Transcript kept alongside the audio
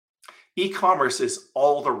E-commerce is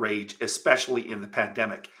all the rage, especially in the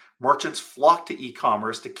pandemic. Merchants flock to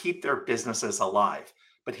e-commerce to keep their businesses alive.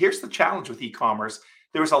 But here's the challenge with e-commerce.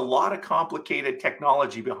 There's a lot of complicated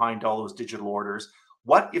technology behind all those digital orders.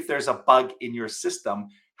 What if there's a bug in your system?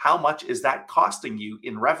 How much is that costing you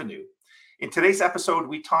in revenue? In today's episode,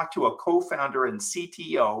 we talk to a co-founder and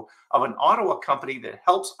CTO of an Ottawa company that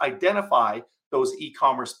helps identify those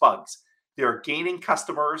e-commerce bugs. They're gaining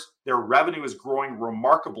customers, their revenue is growing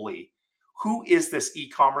remarkably. Who is this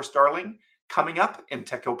e-commerce darling? Coming up in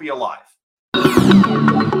Techopia Live.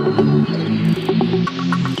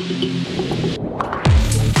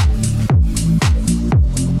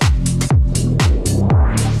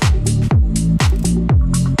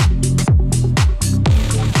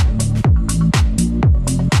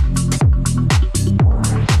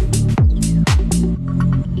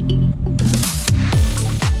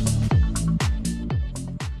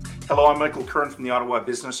 Hello, I'm Michael Kern from the Ottawa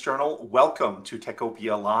Business Journal. Welcome to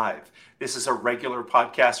Techopia Live. This is a regular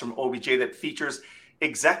podcast from OBJ that features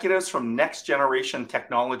executives from next generation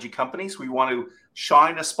technology companies. We want to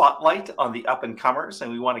shine a spotlight on the up and comers,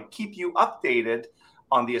 and we want to keep you updated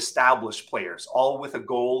on the established players, all with a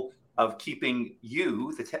goal of keeping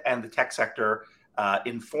you and the tech sector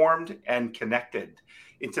informed and connected.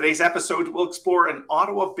 In today's episode, we'll explore an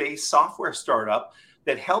Ottawa-based software startup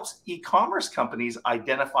that helps e-commerce companies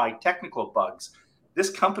identify technical bugs. This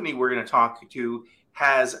company we're going to talk to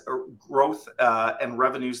has growth and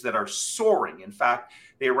revenues that are soaring. In fact,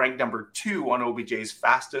 they ranked number 2 on OBJ's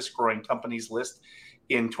fastest growing companies list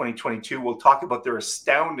in 2022. We'll talk about their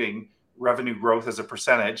astounding revenue growth as a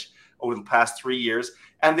percentage over the past 3 years.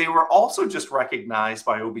 And they were also just recognized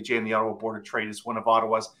by OBJ and the Ottawa Board of Trade as one of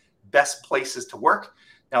Ottawa's best places to work.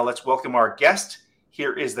 Now let's welcome our guest.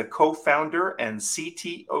 Here is the co-founder and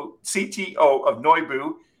CTO of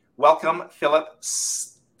Noibu. Welcome, Philip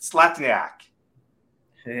Slatniak.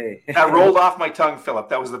 Hey. That rolled off my tongue, Philip.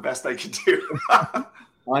 That was the best I could do.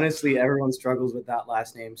 Honestly, everyone struggles with that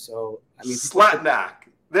last name. So, Slatniak.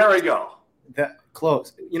 There we go. That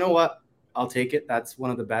close. You know what? I'll take it. That's one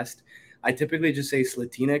of the best. I typically just say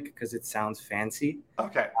Slatinik because it sounds fancy.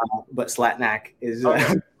 Okay. But Slatnak is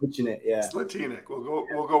fortunate. Yeah. Slatinik.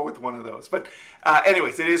 We'll go with one of those. But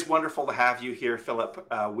anyways, it is wonderful to have you here, Philip,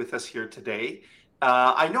 with us here today.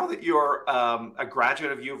 I know that you're a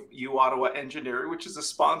graduate of U Ottawa Engineering, which is a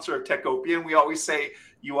sponsor of Techopia. And we always say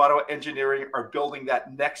U Ottawa Engineering are building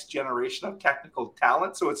that next generation of technical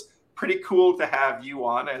talent. So it's pretty cool to have you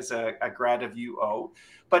on as a grad of UO.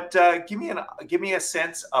 But give me a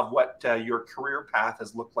sense of what your career path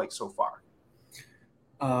has looked like so far.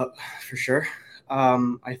 For sure.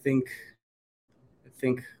 I think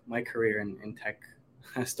my career in tech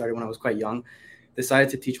started when I was quite young. Decided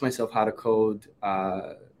to teach myself how to code,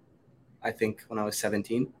 I think when I was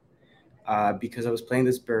 17, because I was playing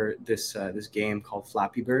this game called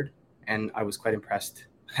Flappy Bird, and I was quite impressed.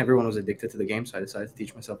 Everyone was addicted to the game, so I decided to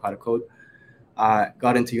teach myself how to code.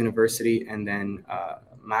 Got into university, and then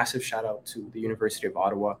massive shout out to the University of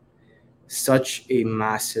Ottawa. Such a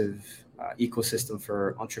massive ecosystem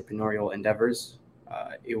for entrepreneurial endeavors.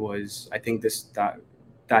 It was, I think,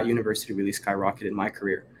 that university really skyrocketed my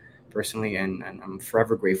career personally, and I'm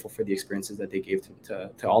forever grateful for the experiences that they gave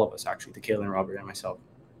to all of us, actually, to Kaylin, Robert, and myself.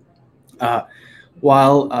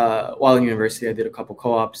 While in university, I did a couple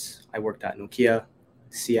co-ops. I worked at Nokia,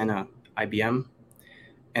 Ciena, IBM,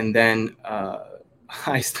 and then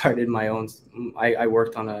I started my own. I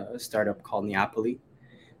worked on a startup called Neapoli.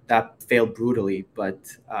 That failed brutally, but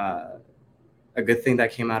a good thing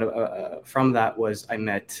that came out of from that was I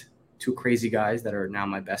met 2 crazy guys that are now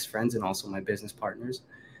my best friends and also my business partners,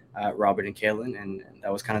 Robert and Kaylin, and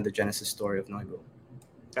that was kind of the genesis story of Noibu.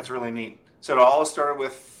 That's really neat. So it all started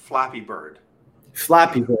with Flappy Bird.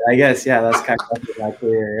 Flappy Bird, I guess. Yeah, that's kind of my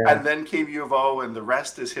career. Yeah. And then came U of O, and the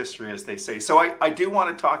rest is history, as they say. So I do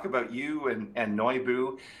want to talk about you and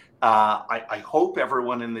Noibu. I hope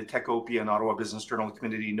everyone in the Techopia and Ottawa Business Journal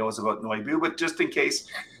community knows about Noibu, but just in case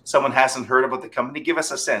someone hasn't heard about the company, give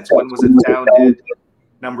us a sense. When was it founded?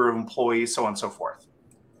 Number of employees, so on and so forth.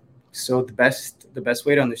 So the best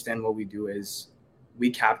way to understand what we do is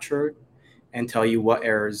we capture and tell you what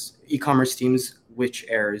errors e-commerce teams, which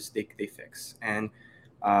errors they fix. And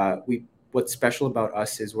what's special about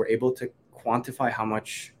us is we're able to quantify how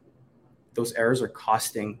much those errors are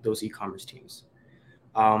costing those e-commerce teams.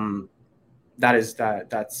 That's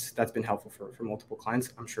been helpful for multiple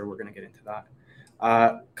clients. I'm sure we're going to get into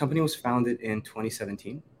that. Company was founded in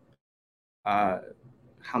 2017.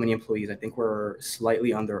 How many employees? I think we're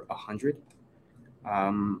slightly under 100.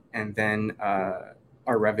 And then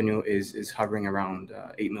our revenue is hovering around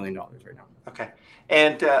 $8 million right now. Okay.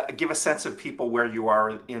 And give a sense of people where you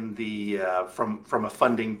are in the from a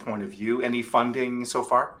funding point of view. Any funding so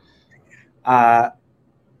far?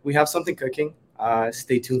 We have something cooking.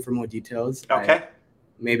 Stay tuned for more details. Okay.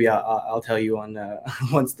 Maybe I'll tell you on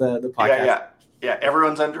once the podcast. Yeah.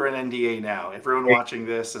 Everyone's under an NDA now. Everyone watching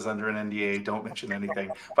this is under an NDA. Don't mention anything.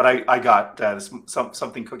 But I got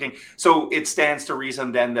something cooking. So it stands to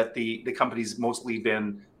reason then that the company's mostly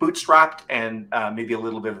been bootstrapped and maybe a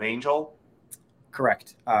little bit of angel.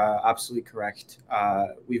 Correct. Absolutely correct.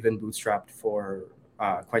 We've been bootstrapped for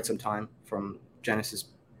quite some time, from Genesis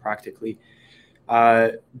practically.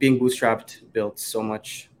 Being bootstrapped built so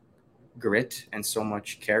much grit and so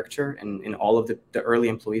much character, and in all of the early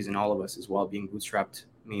employees and all of us as well. Being bootstrapped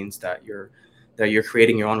means that you're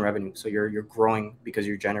creating your own revenue, so you're growing because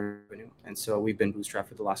you're generating revenue. And so we've been bootstrapped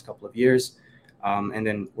for the last couple of years, and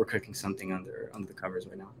then we're cooking something under the covers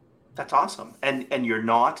right now. That's awesome. And you're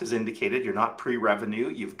not, as indicated, you're not pre-revenue.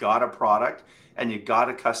 You've got a product and you've got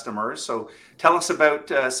a customer. So tell us about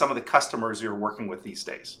some of the customers you're working with these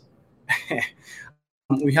days.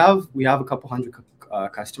 We have a couple hundred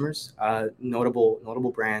customers.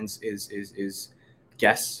 Notable brands is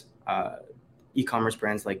Guess. E-commerce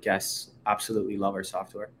brands like Guess absolutely love our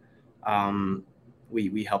software.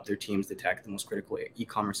 We help their teams detect the most critical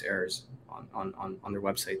e-commerce errors on their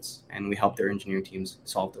websites, and we help their engineering teams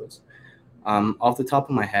solve those. Off the top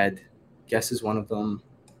of my head, Guess is one of them.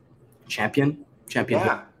 Champion.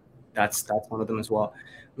 Yeah. That's one of them as well. I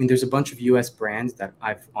mean, there's a bunch of US brands that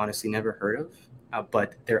I've honestly never heard of,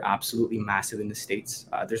 but they're absolutely massive in the States.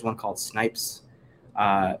 There's one called Snipes.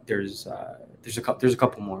 There's a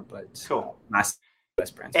couple more, but cool. Massive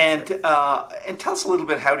US brands. And tell us a little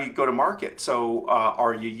bit, how do you go to market? So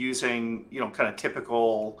are you using kind of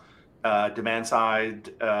typical demand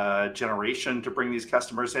side generation to bring these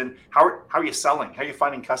customers in? How are you selling? How are you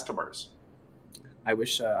finding customers? I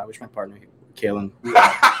wish my partner Kalen.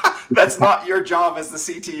 That's not your job as the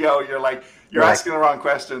CTO. You're asking the wrong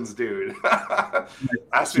questions, dude.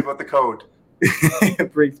 Ask me about the code.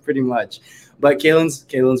 Pretty much. But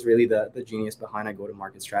Kalen's really the genius behind our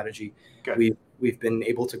go-to-market strategy. Good. We've been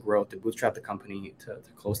able to bootstrap the company to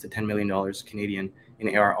close to $10 million Canadian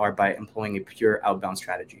in ARR by employing a pure outbound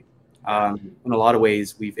strategy. In a lot of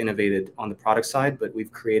ways, we've innovated on the product side, but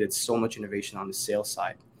we've created so much innovation on the sales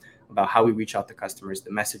side about how we reach out to customers, the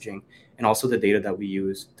messaging, and also the data that we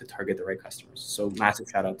use to target the right customers. So massive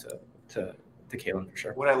shout out to Kalen for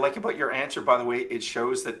sure. What I like about your answer, by the way, it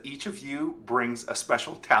shows that each of you brings a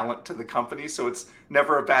special talent to the company. So it's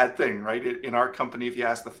never a bad thing, right? In our company, if you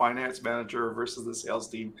ask the finance manager versus the sales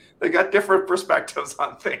team, they got different perspectives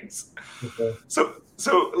on things. Okay.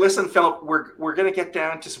 So listen, Philip, we're going to get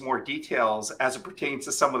down to some more details as it pertains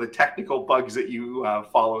to some of the technical bugs that you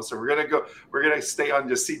follow. So we're going to stay on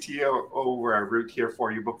the CTO route here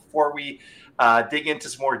for you. But before we dig into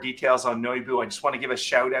some more details on Noibu, I just want to give a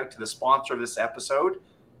shout out to the sponsor of this episode,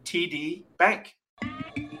 TD Bank.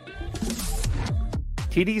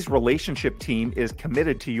 TD's relationship team is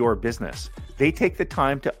committed to your business. They take the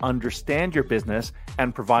time to understand your business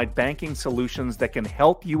and provide banking solutions that can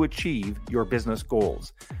help you achieve your business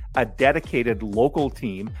goals. A dedicated local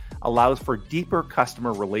team allows for deeper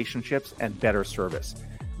customer relationships and better service.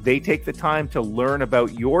 They take the time to learn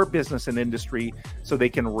about your business and industry so they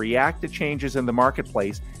can react to changes in the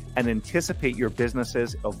marketplace and anticipate your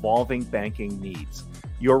business's evolving banking needs.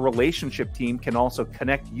 Your relationship team can also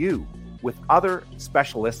connect you with other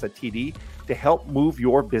specialists at TD to help move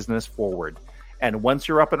your business forward. And once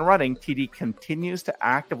you're up and running, TD continues to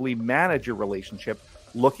actively manage your relationship,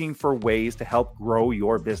 looking for ways to help grow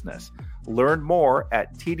your business. Learn more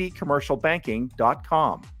at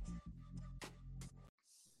tdcommercialbanking.com.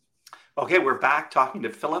 Okay, we're back talking to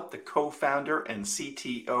Philip, the co-founder and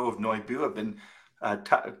CTO of Noibu. I've been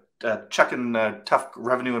chucking tough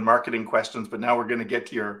revenue and marketing questions, but now we're going to get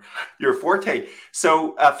to your forte.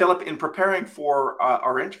 So, Philip, in preparing for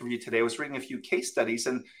our interview today, I was reading a few case studies,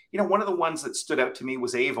 and one of the ones that stood out to me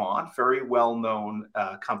was Avon, very well-known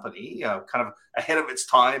company, kind of ahead of its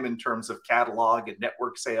time in terms of catalog and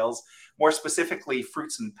network sales, more specifically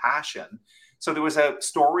Fruits and Passion. So there was a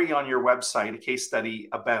story on your website, a case study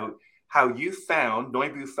about how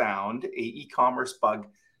Noibu found a e-commerce bug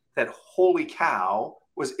that, holy cow,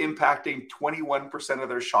 was impacting 21% of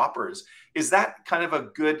their shoppers. Is that kind of a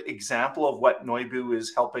good example of what Noibu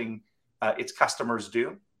is helping its customers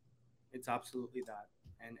do? It's absolutely that.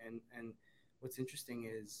 And what's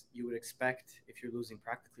interesting is you would expect, if you're losing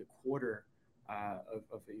practically a quarter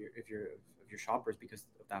of your shoppers because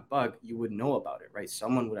of that bug, you would know about it, right?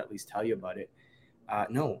 Someone would at least tell you about it.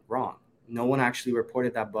 No, wrong. no one actually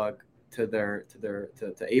reported that bug to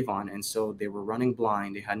Avon, and so they were running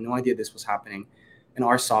blind. They had no idea this was happening, and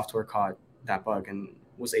our software caught that bug and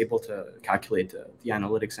was able to calculate the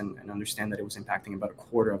analytics and understand that it was impacting about a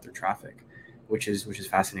quarter of their traffic, which is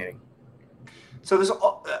fascinating. So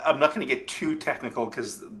I'm not going to get too technical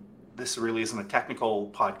because this really isn't a technical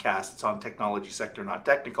podcast. It's on technology sector, not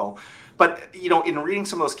technical. But in reading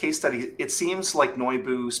some of those case studies, it seems like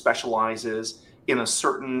Noibu specializes in a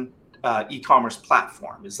certain e-commerce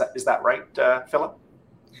platform. Is that right, Philip?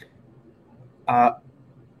 I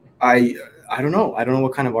don't know. I don't know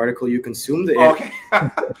what kind of article you consumed. Okay.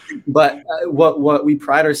 But what we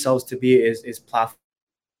pride ourselves to be is platform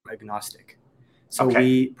agnostic. So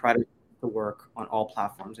we pride ourselves to work on all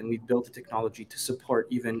platforms, and we've built the technology to support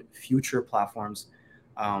even future platforms,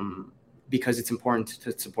 because it's important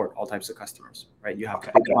to support all types of customers, right? You have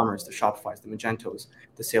the BigCommerce, the Shopify's, the Magentos,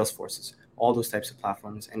 the Salesforces, all those types of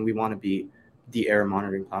platforms, and we want to be the error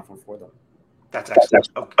monitoring platform for them. That's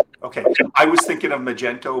excellent. Okay. I was thinking of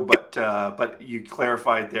Magento, but you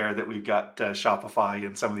clarified there that we've got Shopify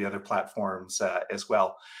and some of the other platforms as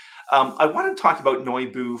well. I want to talk about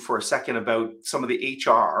Noibu for a second, about some of the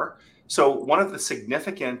HR. So one of the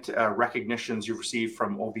significant recognitions you've received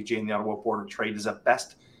from OBJ and the Ottawa Board of Trade is a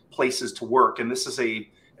best places to work. And this is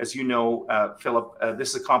as you know, Philip,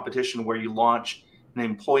 this is a competition where you launch an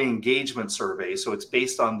employee engagement survey. So it's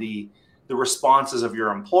based on the responses of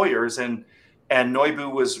your employers. And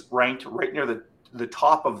Noibu was ranked right near the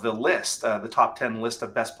top of the list, the top 10 list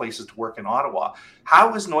of best places to work in Ottawa.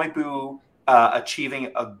 How is Noibu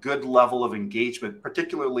achieving a good level of engagement,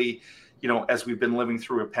 particularly, as we've been living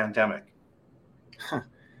through a pandemic?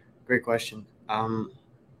 Great question.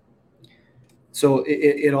 So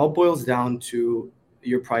it all boils down to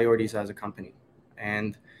your priorities as a company.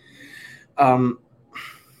 And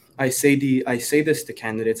I say this to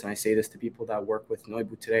candidates, and I say this to people that work with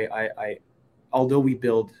Noibu today. Although we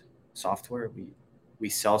build software, we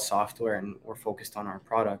sell software, and we're focused on our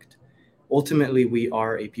product, ultimately we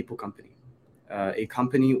are a people company, a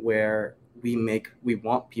company where we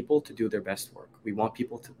want people to do their best work. We want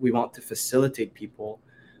to facilitate people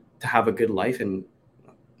to have a good life and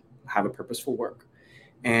have a purposeful work.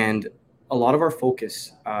 And a lot of our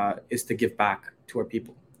focus is to give back to our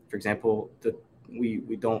people. For example,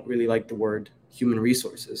 we don't really like the word human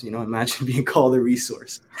resources. Imagine being called a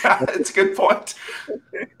resource. That's a good point.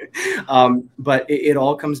 But it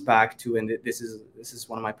all comes back to, and this is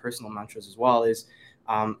one of my personal mantras as well, is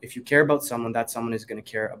if you care about someone, that someone is going to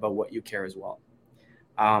care about what you care as well.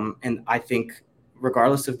 And I think,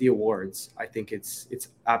 regardless of the awards, I think it's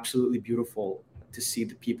absolutely beautiful to see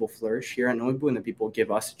the people flourish here at Noibu, and the people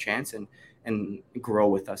give us a chance and grow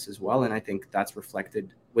with us as well. And I think that's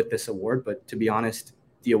reflected with this award. But to be honest,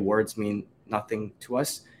 the awards mean nothing to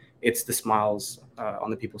us. It's the smiles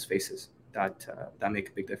on the people's faces that make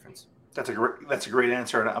a big difference. That's a great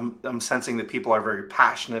answer, and I'm sensing that people are very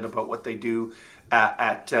passionate about what they do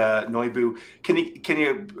at Noibu. Can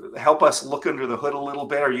you help us look under the hood a little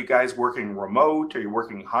bit? Are you guys working remote? Are you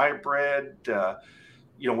working hybrid?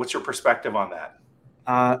 What's your perspective on that?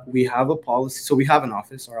 We have a policy. So we have an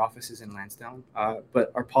office. Our office is in Lansdowne,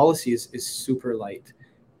 but our policy is super light.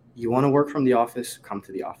 You want to work from the office, come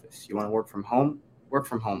to the office. You want to work from home, work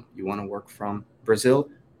from home. You want to work from Brazil,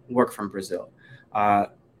 work from Brazil.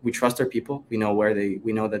 We trust our people. We know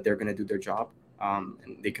that they're going to do their job,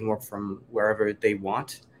 and they can work from wherever they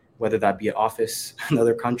want, whether that be an office,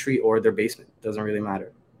 another country, or their basement. Doesn't really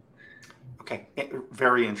matter. Okay,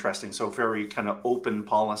 very interesting. So very kind of open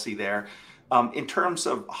policy there. In terms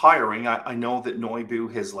of hiring, I know that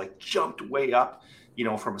Noibu has jumped way up,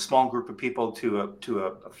 from a small group of people to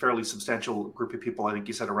a fairly substantial group of people. I think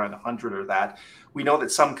you said around 100 or that. We know that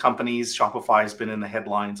some companies, Shopify has been in the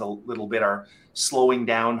headlines a little bit, are slowing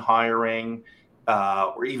down hiring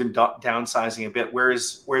or even downsizing a bit.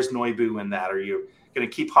 Where's Noibu in that? Are you going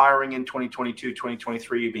to keep hiring in 2022,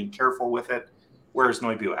 2023? Are you being careful with it? Where's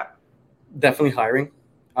Noibu at? Definitely hiring.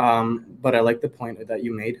 But I like the point that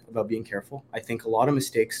you made about being careful. I think a lot of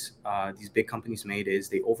mistakes these big companies made is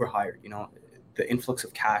they overhired. The influx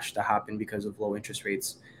of cash that happened because of low interest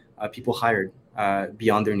rates, people hired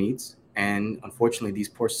beyond their needs, and unfortunately,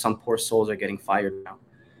 some poor souls are getting fired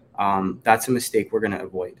now. That's a mistake we're going to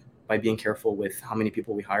avoid by being careful with how many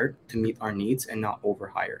people we hired to meet our needs and not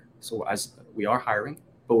overhire. So as we are hiring,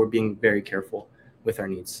 but we're being very careful with our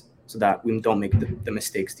needs so that we don't make the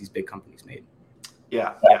mistakes these big companies made.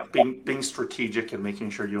 Yeah. Being strategic and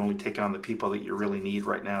making sure you only take on the people that you really need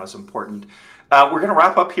right now is important. We're going to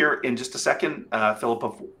wrap up here in just a second,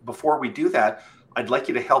 Philip. Before we do that, I'd like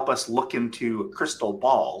you to help us look into a crystal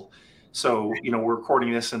ball. So, we're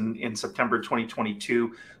recording this in September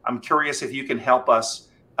 2022. I'm curious if you can help us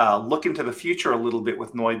look into the future a little bit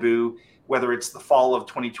with Noibu, whether it's the fall of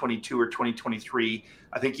 2022 or 2023.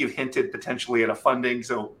 I think you've hinted potentially at a funding,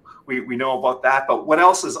 so we know about that. But what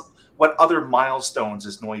other milestones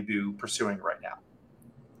is Noibu pursuing right now?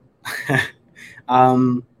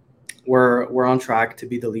 We're on track to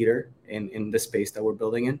be the leader in the space that we're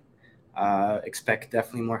building in. Expect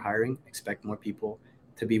definitely more hiring. Expect more people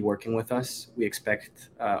to be working with us. We expect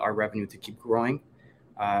our revenue to keep growing.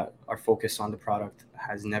 Our focus on the product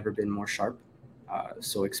has never been more sharp.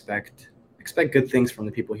 So expect good things from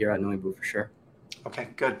the people here at Noibu for sure. Okay,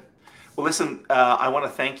 good. Well, listen, I want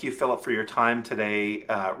to thank you, Philip, for your time today.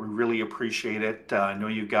 We really appreciate it. I know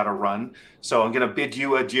you've got to run. So I'm going to bid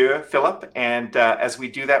you adieu, Philip. And as we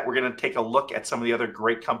do that, we're going to take a look at some of the other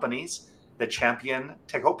great companies that champion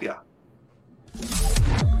Techopia.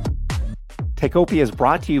 Techopia is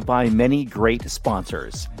brought to you by many great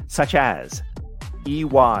sponsors, such as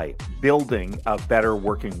EY, building a better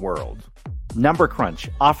working world. Number Crunch,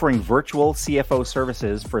 offering virtual CFO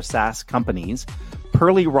services for SaaS companies.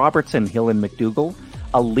 Perley Robertson Hill and McDougall,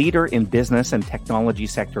 a leader in business and technology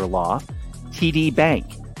sector law. TD Bank,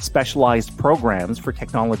 specialized programs for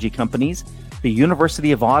technology companies. The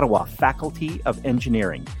University of Ottawa Faculty of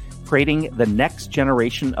Engineering, creating the next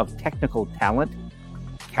generation of technical talent.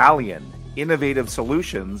 Calian, innovative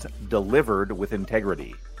solutions delivered with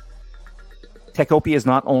integrity. Techopia is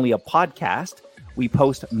not only a podcast. We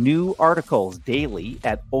post new articles daily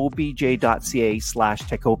at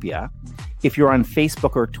obj.ca/Techopia. If you're on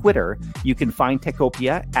Facebook or Twitter, you can find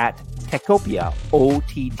Techopia at Techopia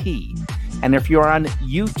OTT. And if you're on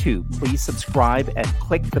YouTube, please subscribe and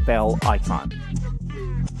click the bell icon.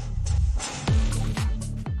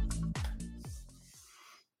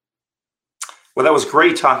 Well, that was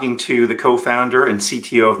great talking to the co-founder and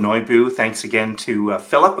CTO of Noibu. Thanks again to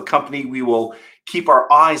Philip, a company we will keep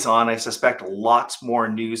our eyes on. I suspect lots more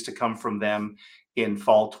news to come from them in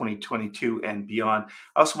fall 2022 and beyond.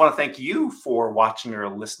 I also want to thank you for watching or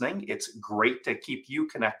listening. It's great to keep you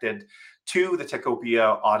connected to the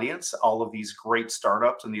Techopia audience, all of these great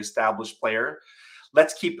startups and the established player.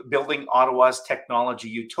 Let's keep building Ottawa's technology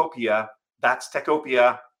utopia. That's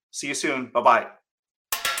Techopia. See you soon. Bye-bye.